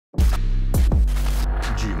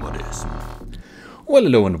Gmodism. Well,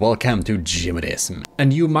 hello and welcome to Gmodism.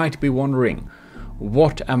 And you might be wondering,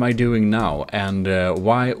 what am I doing now and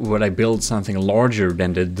why would I build something larger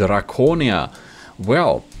than the Draconia?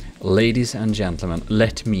 Well, ladies and gentlemen,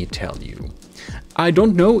 let me tell you. I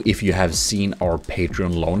don't know if you have seen our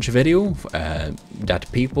Patreon launch video,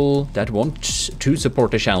 that people that want to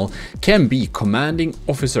support the channel can be commanding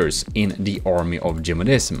officers in the army of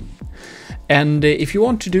Gmodism. And if you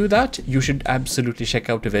want to do that, you should absolutely check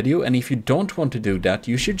out the video, and if you don't want to do that,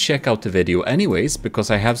 you should check out the video anyways,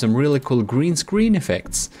 because I have some really cool green screen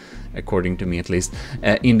effects, according to me at least,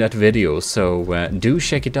 in that video. So do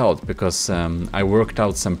check it out, because I worked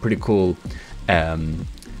out some pretty cool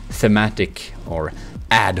thematic or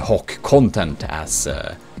ad hoc content, as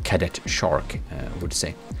Cadet Shark would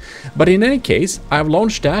say. But in any case, I've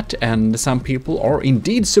launched that, and some people are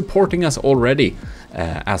indeed supporting us already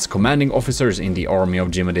as commanding officers in the army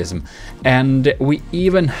of Gmodism. And we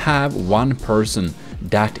even have one person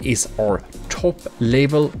that is our top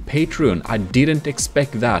level Patreon. I didn't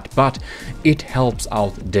expect that, but it helps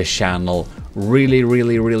out the channel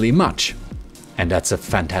really much. And that's a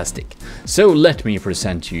fantastic. So let me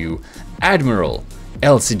present to you Admiral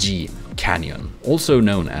LCG Canyon, also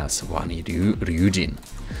known as Wani Ryujin.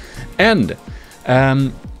 And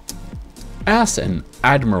as an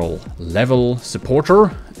Admiral level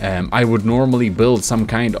supporter, I would normally build some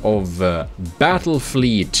kind of battle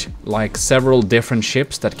fleet, like several different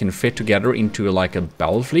ships that can fit together into like a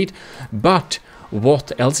battle fleet. But what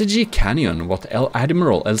LCG Canyon, what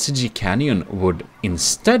Admiral LCG Canyon would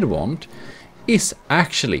instead want is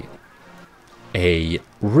actually a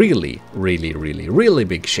really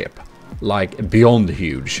big ship, like beyond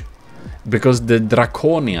huge. Because the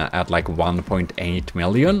Draconia at like 1.8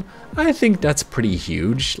 million, I think that's pretty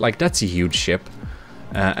huge. Like, that's a huge ship.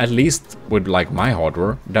 At least with like my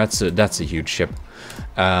hardware, that's a huge ship.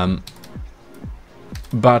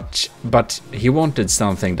 But he wanted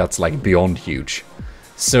something that's like beyond huge.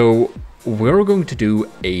 So we're going to do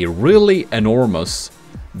a really enormous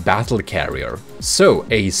battle carrier. So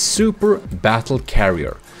a super battle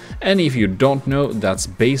carrier. And if you don't know, that's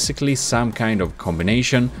basically some kind of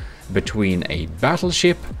combination between a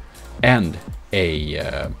battleship and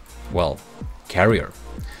a, well, carrier.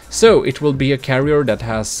 So it will be a carrier that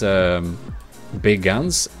has big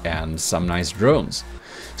guns and some nice drones.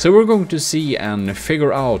 So we're going to see and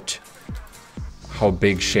figure out how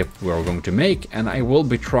big ship we're going to make, and I will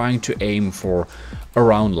be trying to aim for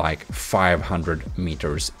around like 500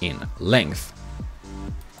 meters in length.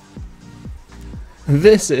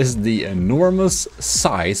 This is the enormous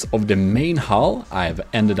size of the main hull I've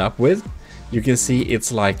ended up with. You can see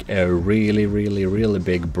it's like a really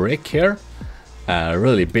big brick here. A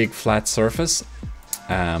really big flat surface.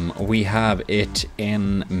 We have it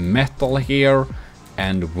in metal here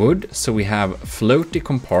and wood. So we have floaty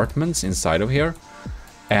compartments inside of here.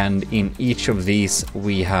 And in each of these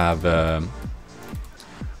we have,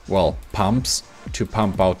 well, pumps to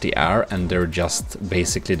pump out the air, and they're just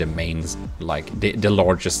basically the mains, like the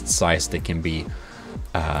largest size they can be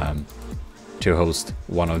to host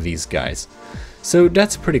one of these guys. So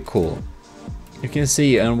that's pretty cool. You can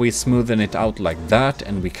see, and we smoothen it out like that,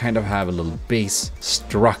 and we kind of have a little base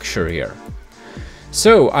structure here.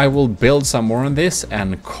 So I will build some more on this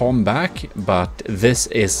and come back, but this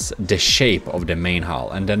is the shape of the main hull,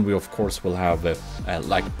 and then we of course will have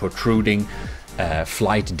like protruding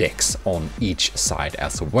flight decks on each side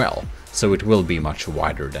as well, so it will be much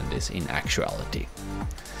wider than this in actuality.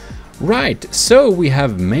 Right, so we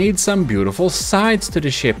have made some beautiful sides to the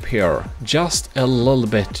ship here, just a little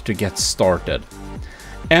bit to get started.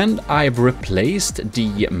 And I've replaced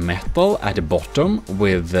the metal at the bottom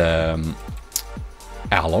with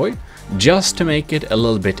alloy, just to make it a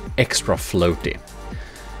little bit extra floaty.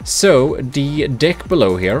 So the deck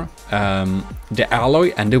below here, the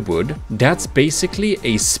alloy and the wood, that's basically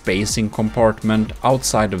a spacing compartment.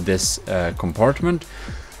 Outside of this compartment,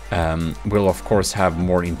 we'll of course have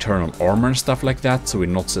more internal armor and stuff like that, so we're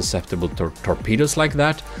not susceptible to torpedoes like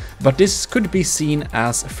that. But this could be seen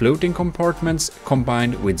as floating compartments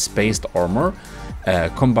combined with spaced armor,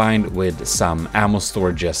 combined with some ammo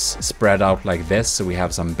storages spread out like this, so we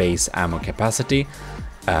have some base ammo capacity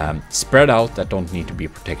spread out that don't need to be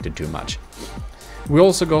protected too much. We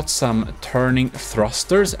also got some turning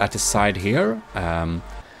thrusters at the side here,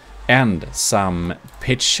 and some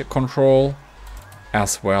pitch control,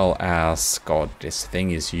 as well as, god, this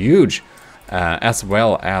thing is huge, as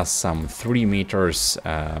well as some 3 meters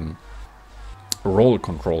roll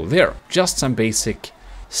control there. Just some basic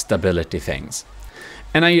stability things.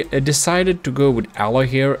 And I decided to go with alloy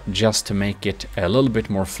here just to make it a little bit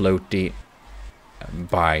more floaty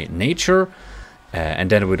by nature, and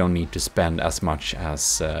then we don't need to spend as much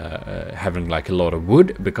as having like a lot of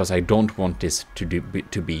wood, because I don't want this to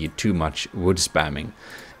be too much wood spamming,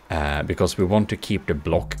 because we want to keep the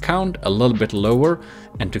block count a little bit lower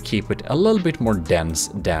and to keep it a little bit more dense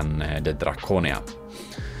than the Draconia.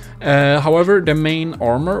 However, the main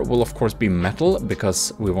armor will of course be metal,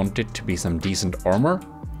 because we want it to be some decent armor.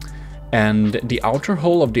 And the outer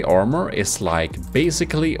hull of the armor is like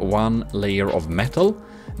basically one layer of metal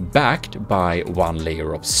backed by one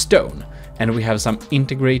layer of stone. And we have some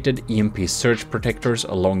integrated EMP surge protectors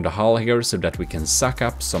along the hull here, so that we can suck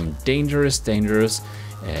up some dangerous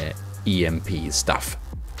EMP stuff.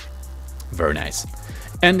 Very nice.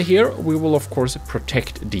 And here we will of course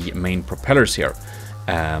protect the main propellers here,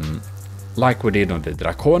 like we did on the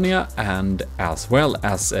Draconia, and as well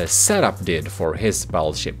as Setup did for his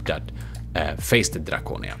battleship that faced the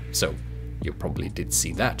Draconia. So you probably did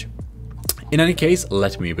see that. In any case,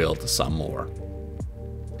 let me build some more.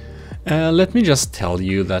 Let me just tell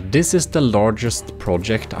you that this is the largest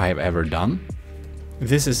project I have ever done.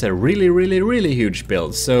 This is a really huge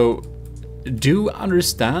build, so do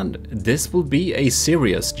understand this will be a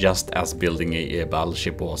serious, just as building a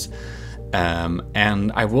battleship was.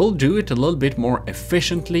 And I will do it a little bit more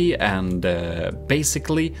efficiently and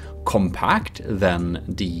basically compact than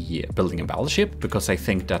the building a battleship, because I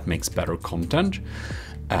think that makes better content.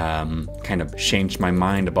 Kind of changed my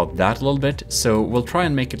mind about that a little bit, so we'll try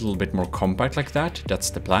and make it a little bit more compact like that. That's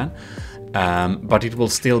the plan. But it will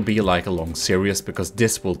still be like a long series, because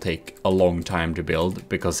this will take a long time to build,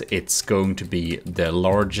 because it's going to be the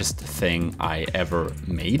largest thing I ever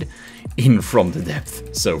made in From the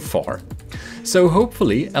Depth so far. So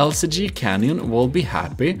hopefully LCG Canyon will be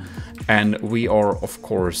happy, and we are of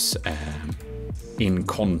course in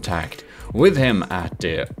contact with him at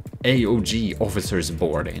the AoG officers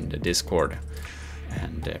board in the Discord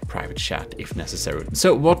and private chat if necessary.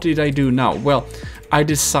 So what did I do now? Well, I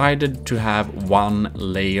decided to have one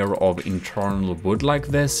layer of internal wood like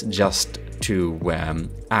this, just to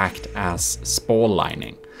act as spall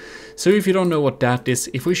lining. So if you don't know what that is,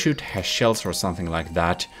 if we shoot HESH shells or something like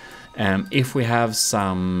that, if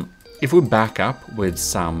we back up with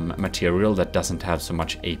some material that doesn't have so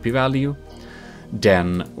much AP value,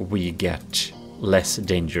 then we get less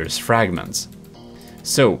dangerous fragments.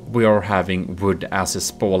 So we are having wood as a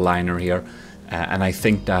spall liner here, and I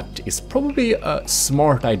think that is probably a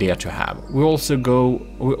smart idea to have. We also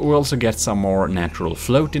get some more natural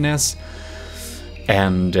floatiness,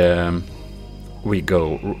 and we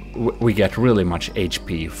get really much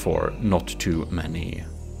HP for not too many,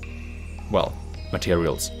 well,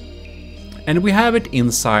 materials. And we have it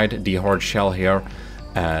inside the hard shell here,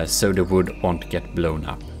 so the wood won't get blown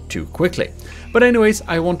up too quickly. But anyways,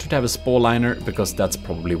 I wanted to have a spall liner because that's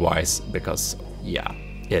probably wise, because yeah,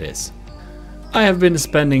 it is. I have been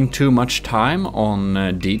spending too much time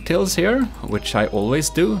on details here, which I always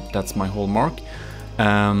do. That's my hallmark.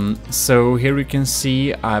 So here you can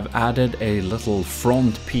see I've added a little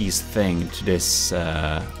front piece thing to this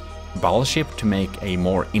battleship to make a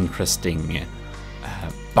more interesting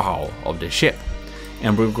bow of the ship.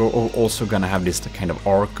 And we're also gonna have this kind of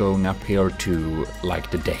arc going up here to like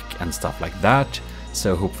the deck and stuff like that.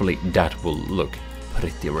 So hopefully that will look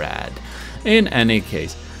pretty rad. In any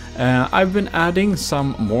case, I've been adding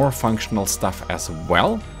some more functional stuff as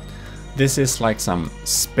well. This is like some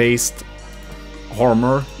spaced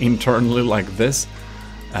armor internally like this.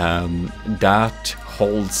 That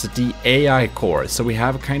holds the AI core. So we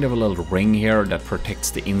have kind of a little ring here that protects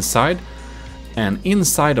the inside. And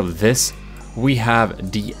inside of this, we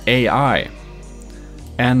have the AI,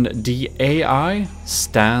 and the AI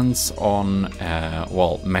stands on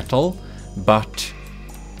well, metal, but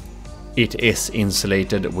it is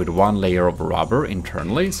insulated with one layer of rubber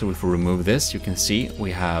internally. So if we remove this, you can see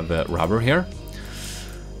we have rubber here,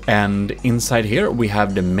 and inside here we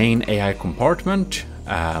have the main AI compartment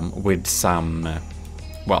with some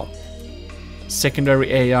well,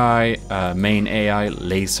 secondary AI, main AI,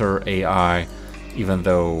 laser AI, even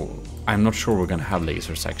though I'm not sure we're gonna have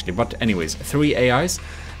lasers actually, but anyways, 3 AIs,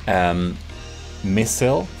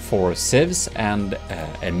 missile for civs, and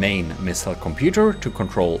a main missile computer to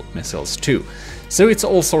control missiles too. So it's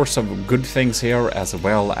all sorts of good things here, as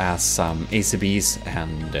well as some ACBs,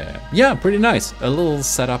 and yeah, pretty nice. A little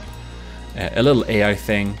setup, a little AI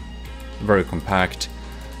thing, very compact.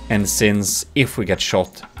 And since if we get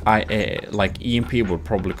shot, like EMP will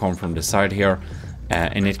probably come from the side here,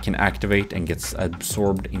 and it can activate and gets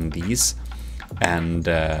absorbed in these. And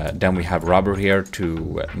then we have rubber here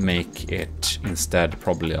to make it instead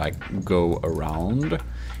probably like go around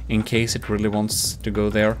in case it really wants to go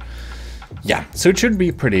there. yeah, so it should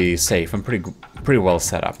be pretty safe and pretty well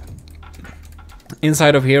set up.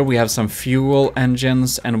 Inside of here we have some fuel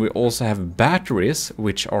engines, and we also have batteries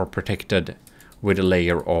which are protected with a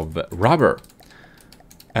layer of rubber.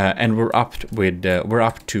 And we're up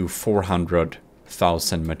to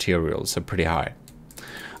 400,000 materials, so pretty high.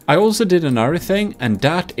 I also did another thing, and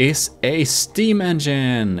that is a steam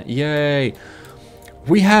engine. Yay!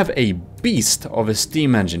 We have a beast of a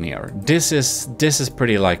steam engine here. This is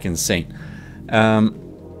pretty like insane.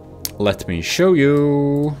 Let me show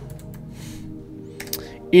you.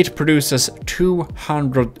 It produces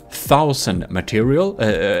 200,000 material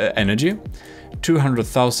energy.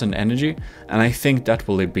 200,000 energy, and I think that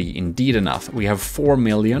will be indeed enough. We have 4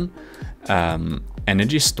 million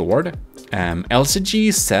energy stored.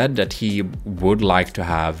 LCG said that he would like to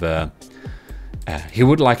have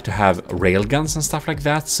railguns and stuff like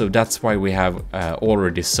that, so that's why we have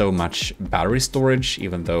already so much battery storage,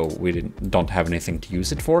 even though we don't have anything to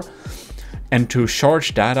use it for. And to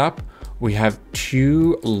charge that up, we have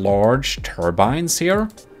 2 large turbines here,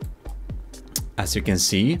 as you can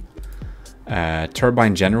see.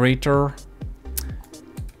 Turbine generator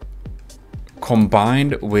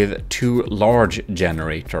combined with 2 large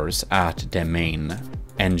generators at the main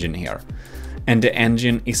engine here. And the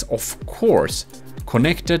engine is of course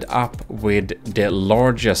connected up with the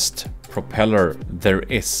largest propeller there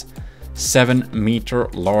is. 7-meter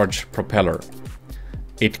large propeller.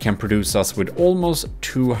 It can produce us with almost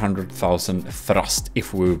 200,000 thrust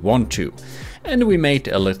if we want to. And we made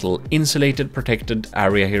a little insulated protected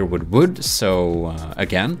area here with wood, so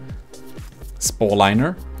again,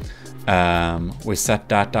 spall-liner. We set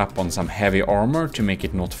that up on some heavy armor to make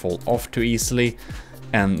it not fall off too easily.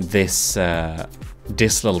 And this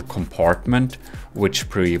little compartment, which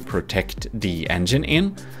we protect the engine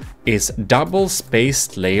in, is double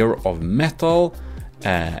spaced layer of metal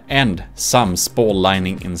and some spall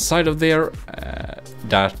lining inside of there.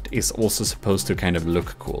 That is also supposed to kind of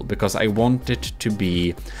look cool, because I want it to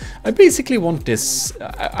be, I basically want this,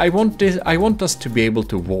 I want us to be able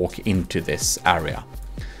to walk into this area.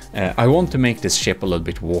 I want to make this ship a little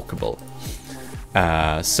bit walkable.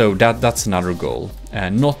 So that's another goal.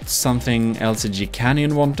 Not something LCG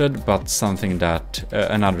Canyon wanted, but something that,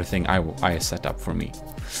 another thing I set up for me.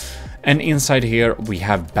 And inside here we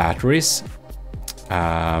have batteries,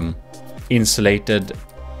 insulated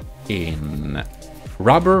in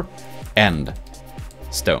rubber and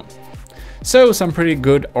stone. So some pretty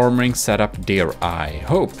good armoring setup there, I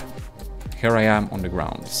hope. Here I am on the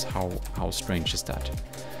ground. How strange is that?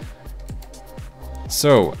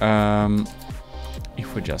 So,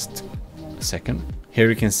 if we just a second. Here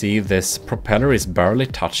you can see this propeller is barely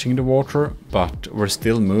touching the water, but we're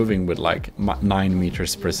still moving with like 9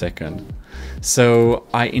 meters per second. So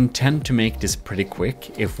I intend to make this pretty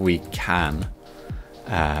quick if we can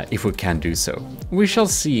do so. We shall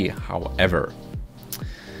see, however.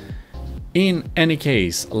 In any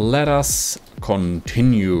case, let us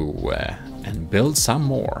continue and build some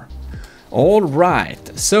more. All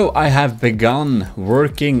right, so I have begun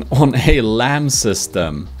working on a LAM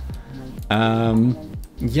system.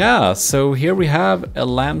 Yeah, so here we have a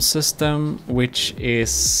LAM system, which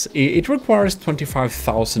is, it requires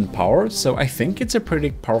 25,000 power, so I think it's a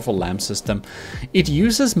pretty powerful LAM system. It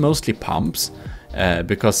uses mostly pumps,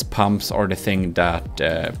 because pumps are the thing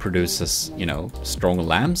that produces, you know, strong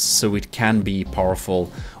LAMs, so it can be powerful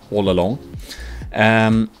all along.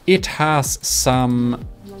 It has some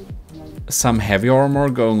heavy armor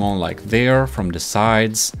going on like there from the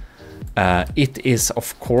sides. It is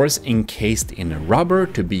of course encased in rubber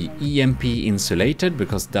to be EMP insulated,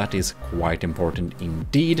 because that is quite important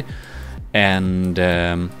indeed. And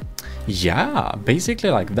yeah, basically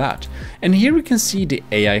like that. And here we can see the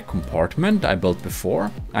AI compartment I built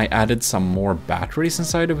before. I added some more batteries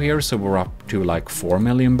inside of here, so we're up to like 4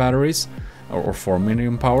 million batteries or 4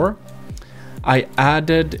 million power. I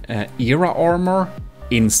added era armor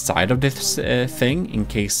inside of this thing in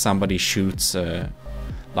case somebody shoots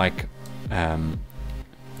like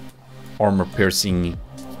armor piercing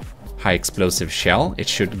high explosive shell. It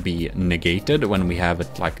should be negated when we have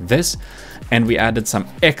it like this. And we added some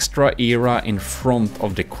extra era in front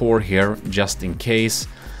of the core here just in case,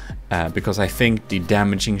 because I think the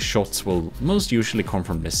damaging shots will most usually come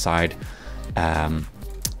from this side.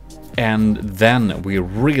 And then we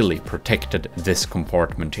really protected this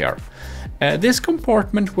compartment here. This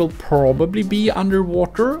compartment will probably be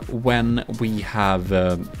underwater when we have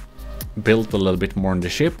built a little bit more on the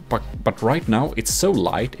ship, but right now it's so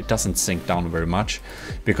light it doesn't sink down very much,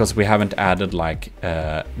 because we haven't added like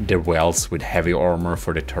the wells with heavy armor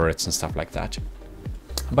for the turrets and stuff like that.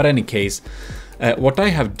 But in any case, What I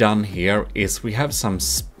have done here is we have some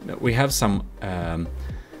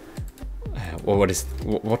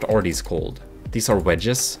what are these called? These are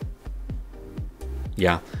wedges.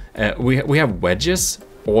 Yeah, we have wedges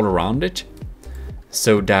all around it,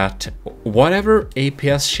 so that whatever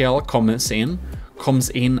APS shell comes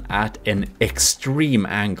in at an extreme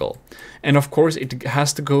angle. And of course it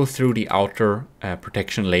has to go through the outer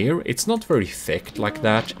protection layer. It's not very thick like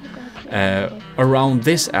that. Around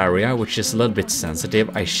this area, which is a little bit sensitive,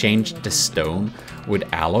 I changed the stone with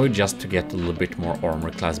alloy just to get a little bit more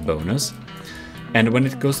armor class bonus. And when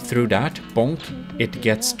it goes through that, bonk, it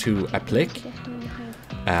gets to a plick,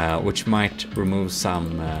 which might remove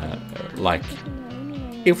some, like,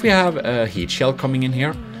 if we have a heat shell coming in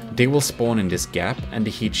here, they will spawn in this gap, and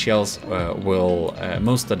the heat shells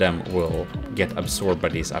most of them will get absorbed by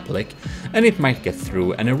this applic, and it might get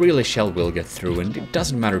through, and a relay shell will get through, and it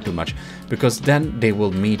doesn't matter too much, because then they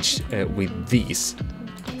will meet with these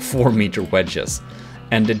 4-meter wedges,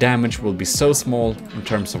 and the damage will be so small in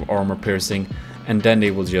terms of armor piercing, and then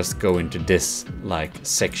they will just go into this like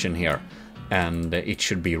section here, and it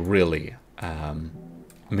should be really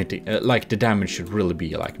like the damage should really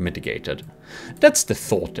be like mitigated. That's the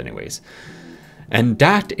thought anyways. And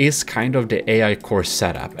that is kind of the AI core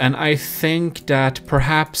setup. And I think that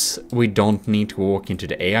perhaps we don't need to walk into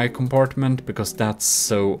the AI compartment, because that's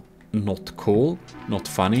so not cool, not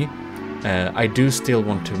funny. I do still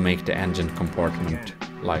want to make the engine compartment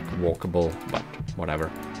like walkable, but whatever.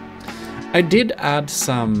 I did add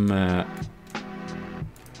some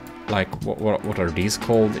like what are these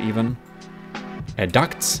called even?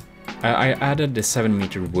 Ducts. I added the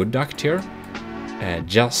 7-meter wood duct here,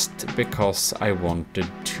 just because I wanted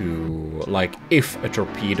to, like, if a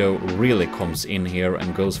torpedo really comes in here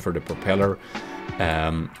and goes for the propeller,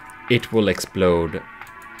 it will explode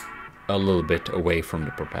a little bit away from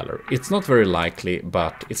the propeller. It's not very likely,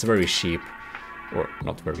 but it's very cheap, or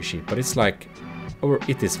not very cheap, but it's like, or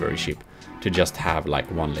it is very cheap to just have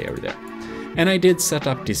like one layer there. And I did set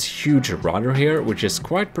up this huge rudder here, which is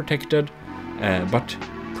quite protected, but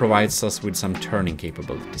provides us with some turning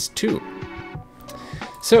capabilities too.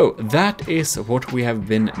 So that is what we have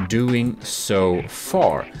been doing so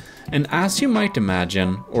far. And as you might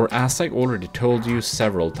imagine, or as I already told you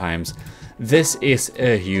several times, this is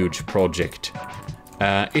a huge project.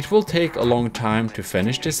 It will take a long time to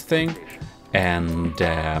finish this thing. And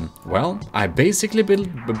well, I basically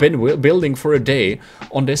been building for a day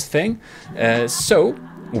on this thing. So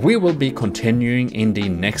we will be continuing in the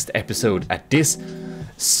next episode at this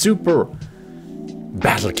super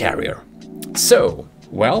battle carrier. So,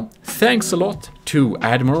 well, thanks a lot to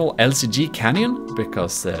Admiral LCG Canyon,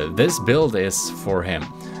 because this build is for him.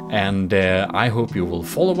 And I hope you will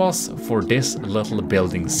follow us for this little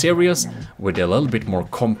building series with a little bit more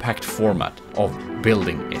compact format of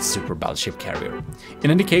building a super battleship carrier.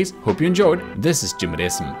 In any case, hope you enjoyed. This is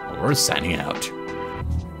Gmodism, we're signing out.